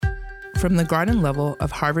From the garden level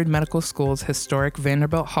of Harvard Medical School's historic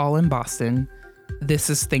Vanderbilt Hall in Boston,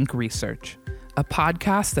 this is Think Research, a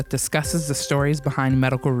podcast that discusses the stories behind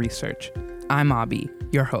medical research. I'm Abby,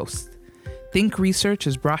 your host. Think Research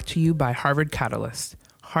is brought to you by Harvard Catalyst,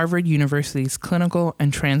 Harvard University's Clinical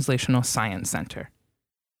and Translational Science Center.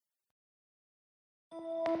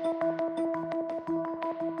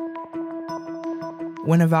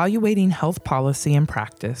 When evaluating health policy and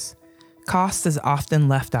practice, cost is often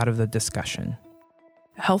left out of the discussion.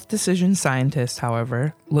 Health decision scientists,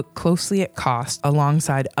 however, look closely at cost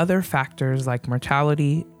alongside other factors like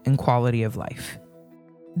mortality and quality of life.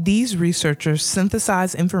 These researchers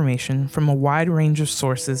synthesize information from a wide range of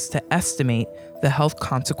sources to estimate the health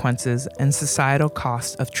consequences and societal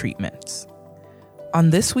cost of treatments.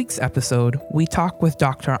 On this week's episode, we talk with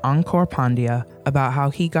Dr. Ankur Pandya about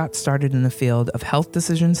how he got started in the field of health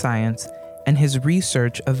decision science and his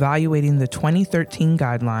research evaluating the 2013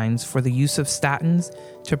 guidelines for the use of statins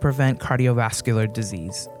to prevent cardiovascular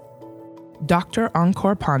disease. Dr.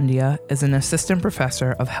 Ankur Pandya is an assistant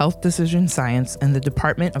professor of health decision science in the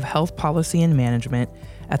Department of Health Policy and Management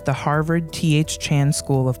at the Harvard T.H. Chan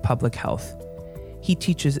School of Public Health. He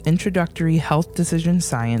teaches introductory health decision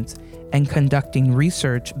science and conducting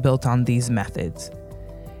research built on these methods.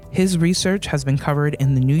 His research has been covered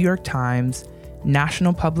in the New York Times,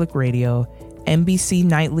 National Public Radio, NBC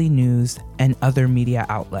Nightly News, and other media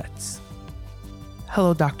outlets.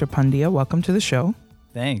 Hello, Dr. Pandya. Welcome to the show.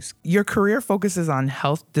 Thanks. Your career focuses on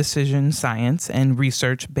health decision science and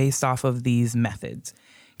research based off of these methods.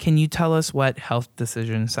 Can you tell us what health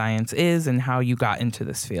decision science is and how you got into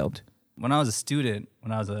this field? When I was a student,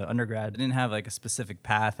 when I was an undergrad, I didn't have like a specific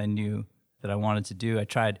path I knew that I wanted to do. I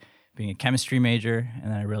tried being a chemistry major,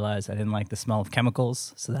 and then I realized I didn't like the smell of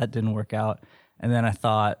chemicals, so that didn't work out. And then I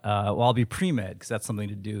thought, I'll be pre-med, because that's something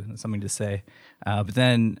to do, something to say. But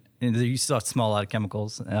then you still have to smell a lot of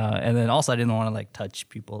chemicals. And then also I didn't want to like touch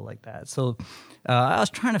people like that. So I was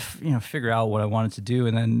trying to figure out what I wanted to do.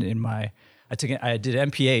 And then I did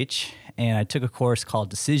MPH, and I took a course called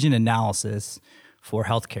Decision Analysis for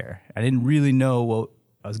Healthcare. I didn't really know what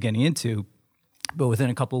I was getting into, but within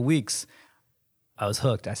a couple of weeks, I was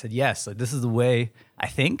hooked. I said, yes, like, this is the way I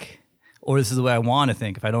think, or this is the way I want to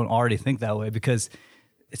think if I don't already think that way, because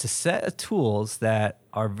it's a set of tools that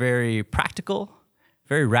are very practical,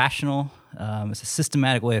 very rational. It's a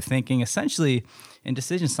systematic way of thinking. Essentially, in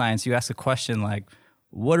decision science, you ask a question like,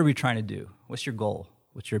 what are we trying to do? What's your goal?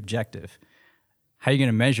 What's your objective? How are you going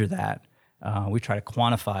to measure that? We try to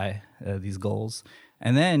quantify these goals.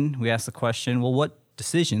 And then we ask the question, well, what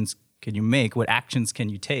decisions can you make? What actions can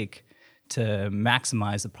you take to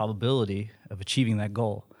maximize the probability of achieving that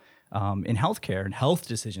goal? In healthcare and health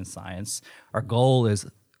decision science, our goal is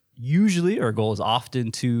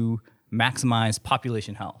often to maximize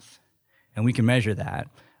population health. And we can measure that.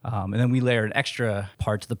 And then we layer an extra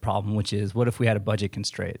part to the problem, which is, what if we had a budget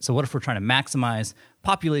constraint? So what if we're trying to maximize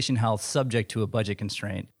population health subject to a budget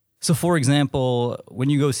constraint? So for example, when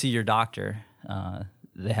you go see your doctor,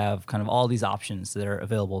 they have kind of all these options that are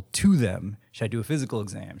available to them. Should I do a physical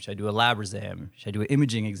exam? Should I do a lab exam? Should I do an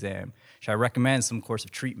imaging exam? Should I recommend some course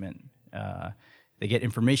of treatment? They get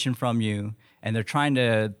information from you, and they're trying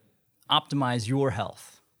to optimize your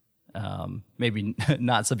health. Maybe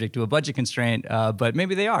not subject to a budget constraint, but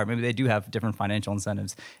maybe they are. Maybe they do have different financial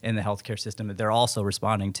incentives in the healthcare system that they're also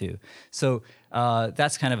responding to. So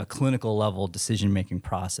that's kind of a clinical level decision-making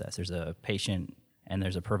process. There's a patient and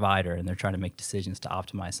there's a provider, and they're trying to make decisions to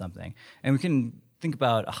optimize something. And we can think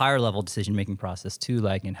about a higher level decision-making process too,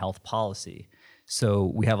 like in health policy. So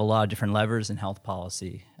we have a lot of different levers in health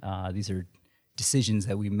policy. These are decisions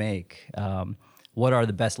that we make. What are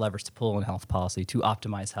the best levers to pull in health policy to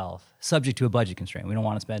optimize health, subject to a budget constraint? We don't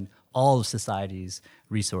want to spend all of society's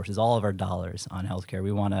resources, all of our dollars on healthcare.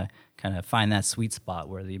 We want to kind of find that sweet spot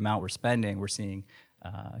where the amount we're spending, we're seeing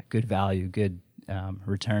good value, good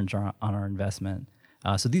returns on our investment.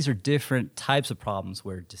 So these are different types of problems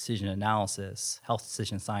where decision analysis, health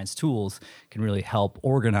decision science tools can really help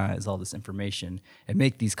organize all this information and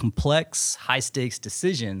make these complex, high-stakes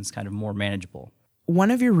decisions kind of more manageable. One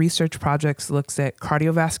of your research projects looks at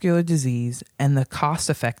cardiovascular disease and the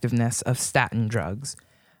cost-effectiveness of statin drugs.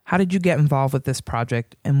 How did you get involved with this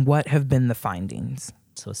project, and what have been the findings?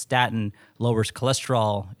 So statin lowers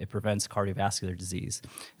cholesterol, it prevents cardiovascular disease.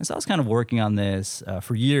 And so I was kind of working on this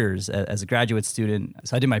for years as a graduate student.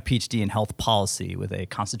 So I did my PhD in health policy with a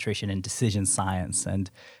concentration in decision science.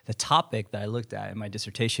 And the topic that I looked at in my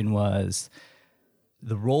dissertation was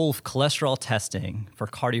the role of cholesterol testing for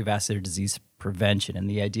cardiovascular disease prevention. And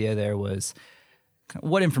the idea there was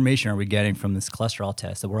what information are we getting from this cholesterol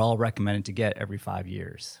test that we're all recommended to get every 5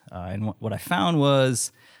 years? And what I found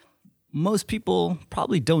was most people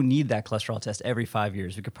probably don't need that cholesterol test every 5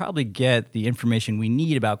 years. We could probably get the information we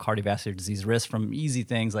need about cardiovascular disease risk from easy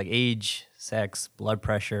things like age, sex, blood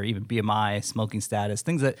pressure, even BMI, smoking status,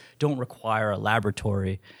 things that don't require a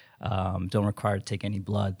laboratory, don't require to take any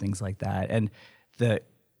blood, things like that. And the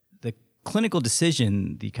clinical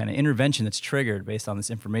decision, the kind of intervention that's triggered based on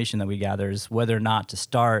this information that we gather is whether or not to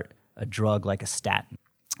start a drug like a statin.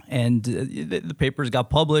 And the papers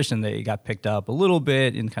got published and they got picked up a little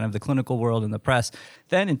bit in kind of the clinical world and the press.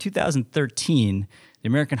 Then in 2013, the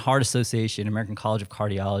American Heart Association, American College of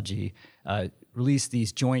Cardiology, released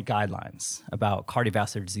these joint guidelines about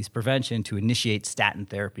cardiovascular disease prevention to initiate statin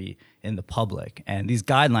therapy in the public. And these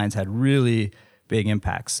guidelines had really big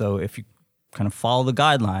impacts. So if you kind of follow the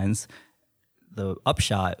guidelines, the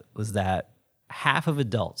upshot was that half of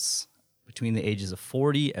adults between the ages of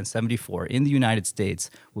 40 and 74 in the United States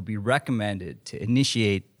will be recommended to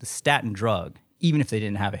initiate the statin drug, even if they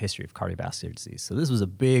didn't have a history of cardiovascular disease. So this was a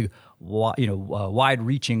big,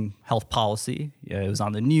 wide-reaching health policy. It was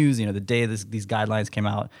on the news. The day these guidelines came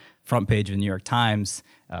out, front page of the New York Times.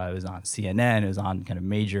 It was on CNN. It was on kind of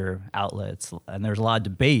major outlets, and there was a lot of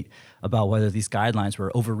debate about whether these guidelines were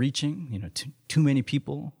overreaching. Too many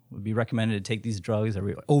people would be recommended to take these drugs. Are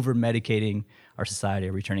we over-medicating our society?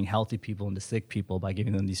 Are we turning healthy people into sick people by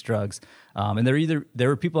giving them these drugs? And there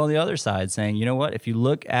were people on the other side saying, you know what? If you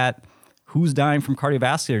look at who's dying from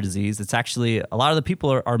cardiovascular disease, it's actually a lot of the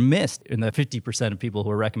people are missed in the 50% of people who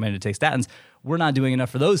are recommended to take statins. We're not doing enough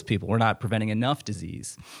for those people. We're not preventing enough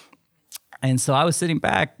disease. And so I was sitting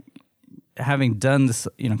back, having done this,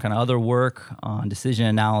 kind of other work on decision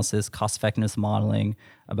analysis, cost effectiveness modeling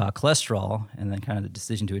about cholesterol, and then kind of the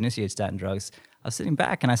decision to initiate statin drugs. I was sitting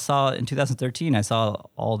back and I saw in 2013, I saw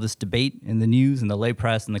all this debate in the news and the lay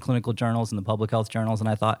press and the clinical journals and the public health journals. And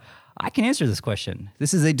I thought, I can answer this question.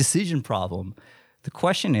 This is a decision problem. The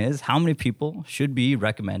question is, how many people should be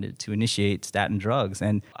recommended to initiate statin drugs?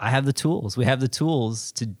 And I have the tools. We have the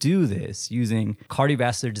tools to do this using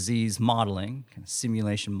cardiovascular disease modeling, kind of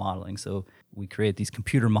simulation modeling. So we create these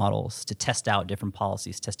computer models to test out different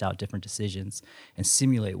policies, test out different decisions, and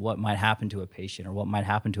simulate what might happen to a patient or what might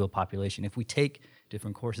happen to a population. If we take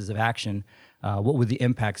different courses of action, what would the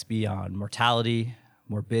impacts be on mortality,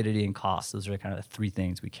 morbidity, and cost? Those are kind of the three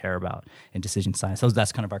things we care about in decision science. So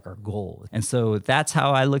that's kind of like our goal. And so that's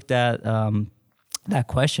how I looked at that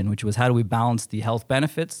question, which was how do we balance the health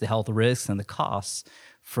benefits, the health risks, and the costs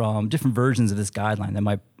from different versions of this guideline that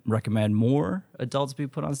might recommend more adults be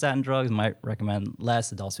put on statin drugs, might recommend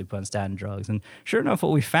less adults be put on statin drugs. And sure enough,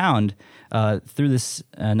 what we found through this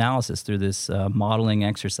analysis, through this modeling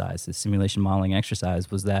exercise, this simulation modeling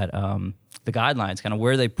exercise, was that the guidelines, kind of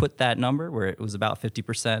where they put that number, where it was about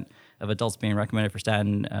 50% of adults being recommended for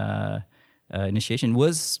statin initiation,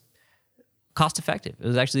 was cost effective. It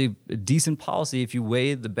was actually a decent policy if you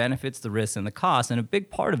weighed the benefits, the risks, and the costs. And a big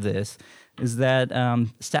part of this is that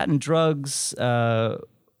statin drugs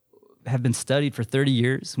have been studied for 30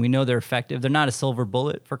 years. We know they're effective. They're not a silver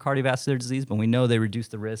bullet for cardiovascular disease, but we know they reduce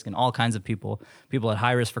the risk in all kinds of people at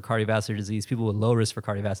high risk for cardiovascular disease, people with low risk for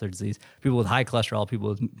cardiovascular disease, people with high cholesterol, people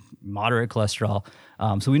with moderate cholesterol.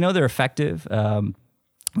 So we know they're effective.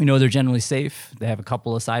 We know they're generally safe. They have a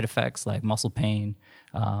couple of side effects like muscle pain,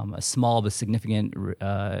 a small but significant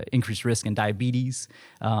increased risk in diabetes.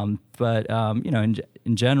 But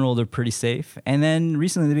in general, they're pretty safe. And then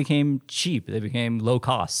recently they became cheap. They became low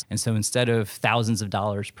cost. And so instead of thousands of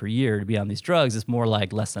dollars per year to be on these drugs, it's more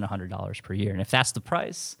like less than $100 per year. And if that's the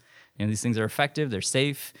price, these things are effective, they're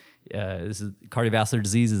safe. Cardiovascular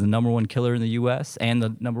disease is the number one killer in the U.S. and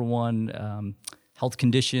the number one health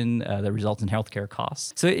condition that results in healthcare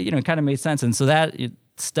costs. So it kind of made sense. And so that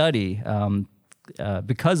study,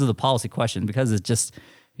 because of the policy question, because it's just,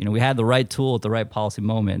 we had the right tool at the right policy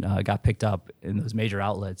moment, got picked up in those major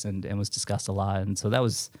outlets and was discussed a lot. And so that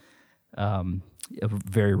was a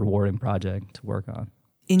very rewarding project to work on.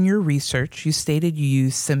 In your research, you stated you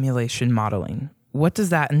use simulation modeling. What does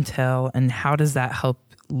that entail, and how does that help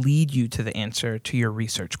lead you to the answer to your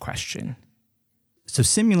research question? So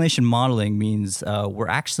simulation modeling means we're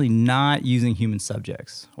actually not using human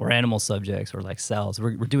subjects or animal subjects or like cells.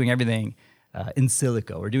 We're doing everything in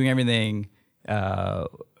silico. We're doing everything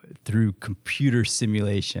through computer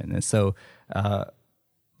simulation. And so the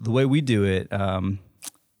way we do it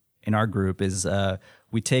in our group is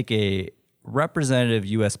we take a representative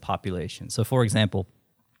U.S. population. So for example,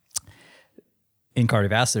 in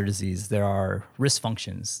cardiovascular disease, there are risk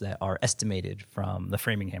functions that are estimated from the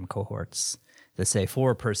Framingham cohorts that say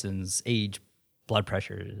for a person's age, blood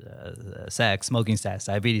pressure, sex, smoking status,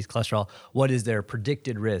 diabetes, cholesterol. What is their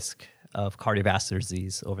predicted risk of cardiovascular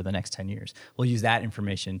disease over the next 10 years? We'll use that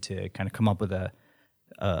information to kind of come up with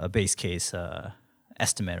a base case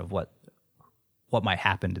estimate of what might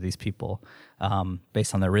happen to these people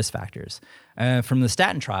based on their risk factors. From the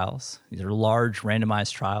statin trials, these are large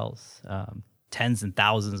randomized trials, tens and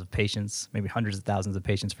thousands of patients, maybe hundreds of thousands of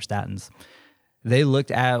patients for statins. They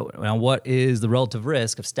looked at what is the relative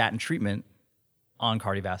risk of statin treatment on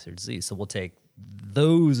cardiovascular disease. So we'll take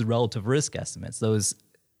those relative risk estimates, those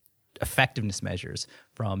effectiveness measures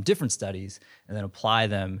from different studies, and then apply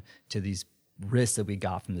them to these risks that we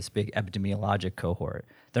got from this big epidemiologic cohort.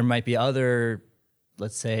 There might be other,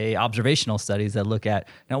 let's say, observational studies that look at,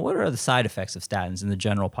 now, what are the side effects of statins in the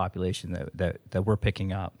general population that we're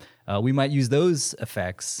picking up? We might use those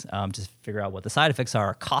effects to figure out what the side effects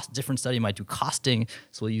are. Different study might do costing,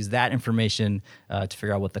 so we'll use that information to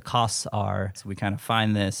figure out what the costs are. So we kind of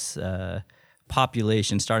find this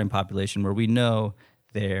starting population, where we know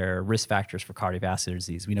their risk factors for cardiovascular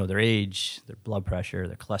disease. We know their age, their blood pressure,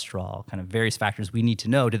 their cholesterol, kind of various factors we need to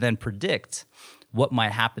know to then predict what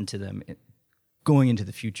might happen to them going into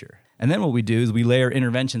the future. And then what we do is we layer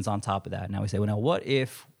interventions on top of that. Now we say, well, now what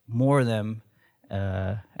if more of them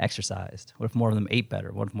exercised? What if more of them ate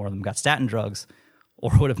better? What if more of them got statin drugs?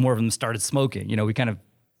 Or what if more of them started smoking? We kind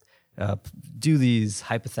of do these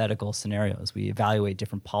hypothetical scenarios. We evaluate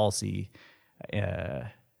different policy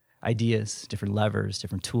ideas, different levers,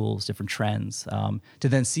 different tools, different trends, to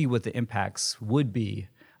then see what the impacts would be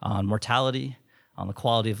on mortality, on the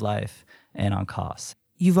quality of life, and on costs.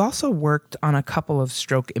 You've also worked on a couple of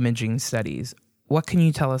stroke imaging studies. What can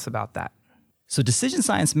you tell us about that? So decision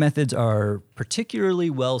science methods are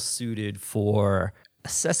particularly well suited for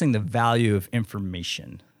assessing the value of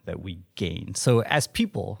information that we gain. So as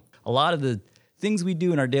people, a lot of the things we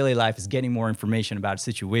do in our daily life is getting more information about a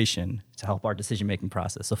situation to help our decision-making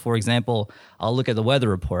process. So for example, I'll look at the weather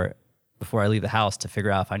report before I leave the house to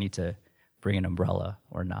figure out if I need to bring an umbrella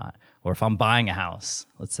or not. Or if I'm buying a house,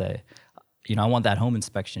 let's say, I want that home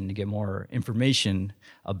inspection to get more information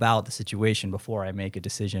about the situation before I make a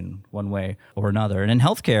decision one way or another. And in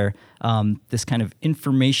healthcare, this kind of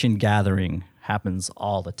information gathering happens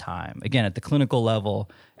all the time. Again, at the clinical level,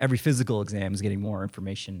 every physical exam is getting more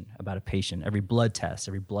information about a patient. Every blood test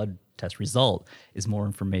result is more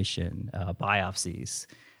information, biopsies.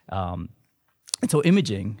 And so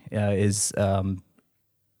imaging is a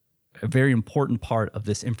very important part of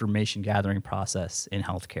this information gathering process in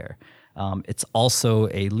healthcare. It's also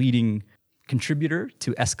a leading contributor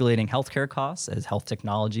to escalating healthcare costs as health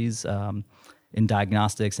technologies in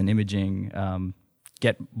diagnostics and imaging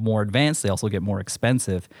get more advanced. They also get more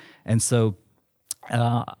expensive. And so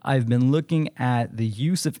I've been looking at the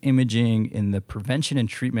use of imaging in the prevention and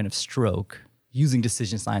treatment of stroke using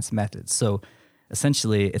decision science methods. So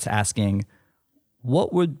essentially, it's asking,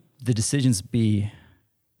 what would the decisions be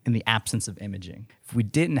in the absence of imaging? If we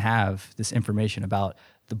didn't have this information about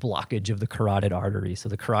the blockage of the carotid artery. So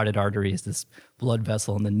the carotid artery is this blood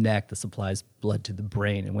vessel in the neck that supplies blood to the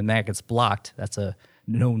brain. And when that gets blocked, that's a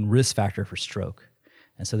known risk factor for stroke.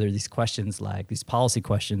 And so there are these questions like these policy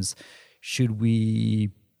questions. Should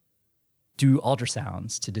we do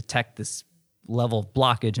ultrasounds to detect this level of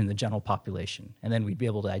blockage in the general population? And then we'd be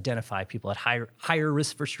able to identify people at higher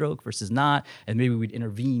risk for stroke versus not. And maybe we'd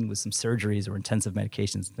intervene with some surgeries or intensive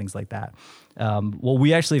medications and things like that. What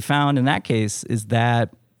we actually found in that case is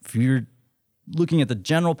that if you're looking at the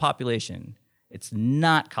general population, it's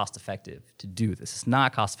not cost effective to do this. It's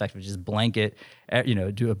not cost effective to just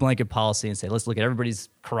do a blanket policy and say, let's look at everybody's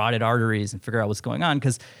carotid arteries and figure out what's going on,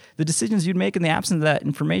 because the decisions you'd make in the absence of that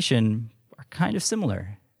information are kind of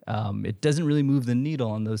similar. It doesn't really move the needle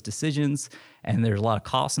on those decisions, and there's a lot of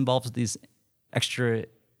costs involved with these extra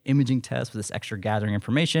imaging tests, with this extra gathering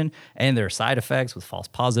information, and there are side effects with false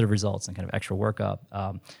positive results and kind of extra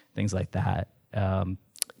workup, things like that.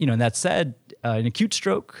 And that said, in acute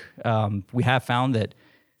stroke, we have found that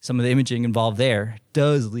some of the imaging involved there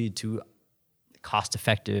does lead to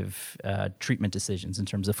cost-effective treatment decisions in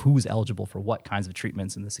terms of who's eligible for what kinds of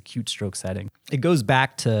treatments in this acute stroke setting. It goes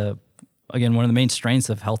back to, again, one of the main strengths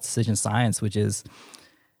of health decision science, which is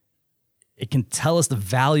it can tell us the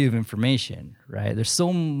value of information, right? There's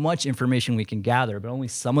so much information we can gather, but only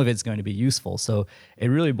some of it's going to be useful. So it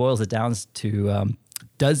really boils it down to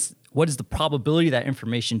what is the probability that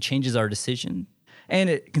information changes our decision? And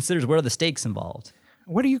it considers what are the stakes involved.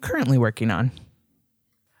 What are you currently working on?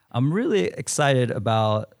 I'm really excited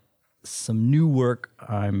about some new work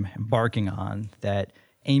I'm embarking on that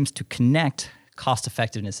aims to connect cost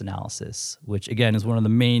effectiveness analysis, which again is one of the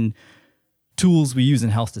main tools we use in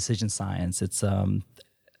health decision science. It's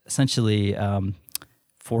essentially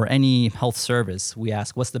for any health service, we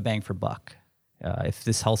ask, what's the bang for buck? If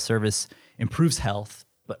this health service improves health,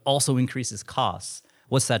 but also increases costs,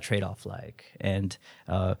 what's that trade-off like? And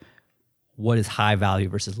what is high value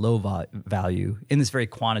versus low value in this very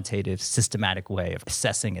quantitative, systematic way of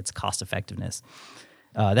assessing its cost effectiveness?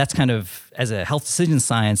 That's kind of, as a health decision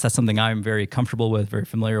science, that's something I'm very comfortable with, very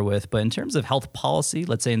familiar with. But in terms of health policy,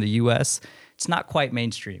 let's say in the US, it's not quite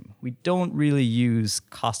mainstream. We don't really use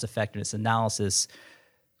cost effectiveness analysis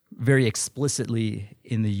very explicitly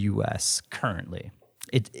in the US currently.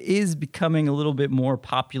 It is becoming a little bit more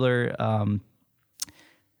popular,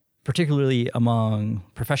 particularly among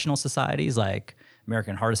professional societies like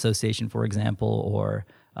American Heart Association, for example, or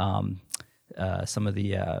some of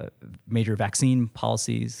the major vaccine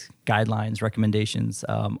policies, guidelines, recommendations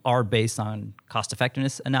are based on cost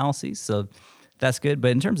effectiveness analyses. So that's good.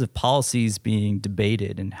 But in terms of policies being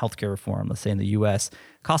debated in healthcare reform, let's say in the US,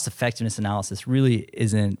 cost effectiveness analysis really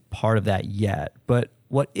isn't part of that yet. But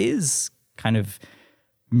what is kind of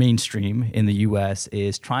mainstream in the US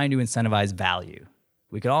is trying to incentivize value.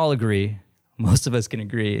 We can all agree, most of us can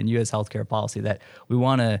agree in US healthcare policy, that we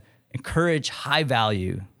want to encourage high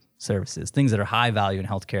value services, things that are high value in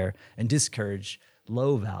healthcare, and discourage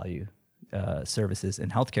low value services in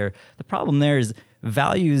healthcare. The problem there is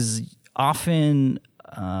value is often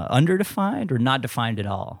underdefined or not defined at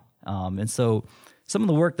all. And so some of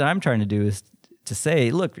the work that I'm trying to do is to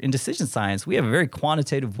say, look, in decision science, we have a very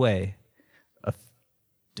quantitative way of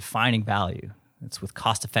defining value. It's with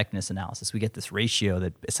cost effectiveness analysis. We get this ratio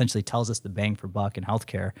that essentially tells us the bang for buck in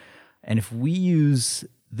healthcare. And if we use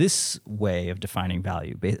this way of defining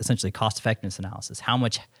value, essentially cost effectiveness analysis, how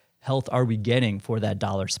much health are we getting for that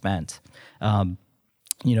dollar spent?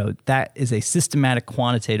 That is a systematic,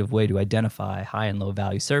 quantitative way to identify high and low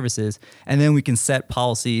value services. And then we can set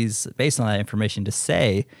policies based on that information to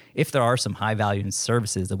say, if there are some high value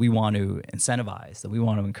services that we want to incentivize, that we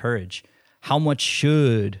want to encourage, how much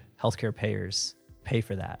should healthcare payers pay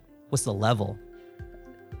for that? What's the level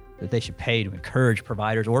that they should pay to encourage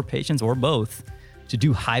providers or patients or both to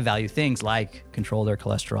do high value things like control their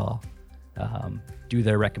cholesterol, do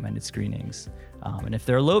their recommended screenings? And if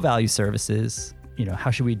there are low value services,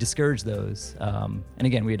 how should we discourage those? And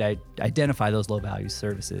again, we'd identify those low value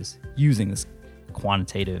services using this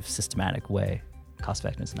quantitative, systematic way, cost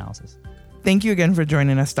effectiveness analysis. Thank you again for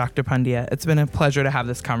joining us, Dr. Pandya. It's been a pleasure to have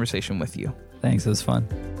this conversation with you. Thanks, it was fun.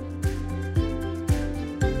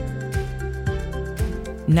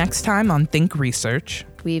 Next time on Think Research,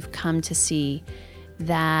 we've come to see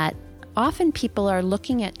that often people are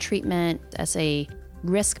looking at treatment as a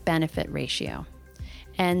risk-benefit ratio.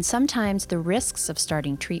 And sometimes the risks of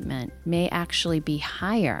starting treatment may actually be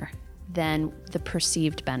higher than the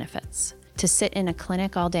perceived benefits. To sit in a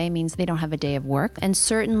clinic all day means they don't have a day of work. And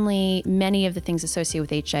certainly many of the things associated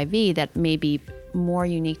with HIV that may be more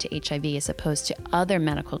unique to HIV as opposed to other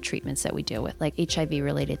medical treatments that we deal with, like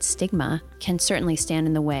HIV-related stigma, can certainly stand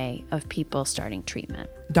in the way of people starting treatment.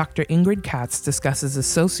 Dr. Ingrid Katz discusses the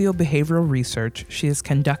socio-behavioral research she is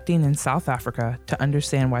conducting in South Africa to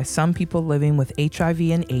understand why some people living with HIV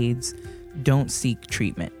and AIDS don't seek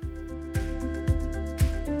treatment.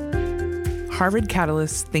 Harvard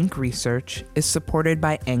Catalyst's Think Research is supported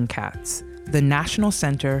by NCATS, the National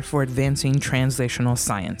Center for Advancing Translational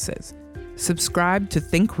Sciences. Subscribe to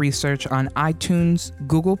Think Research on iTunes,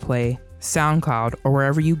 Google Play, SoundCloud, or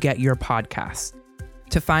wherever you get your podcasts.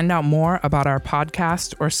 To find out more about our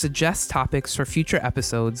podcast or suggest topics for future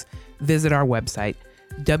episodes, visit our website,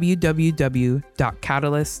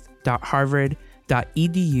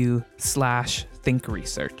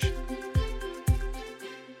 www.catalyst.harvard.edu/thinkresearch.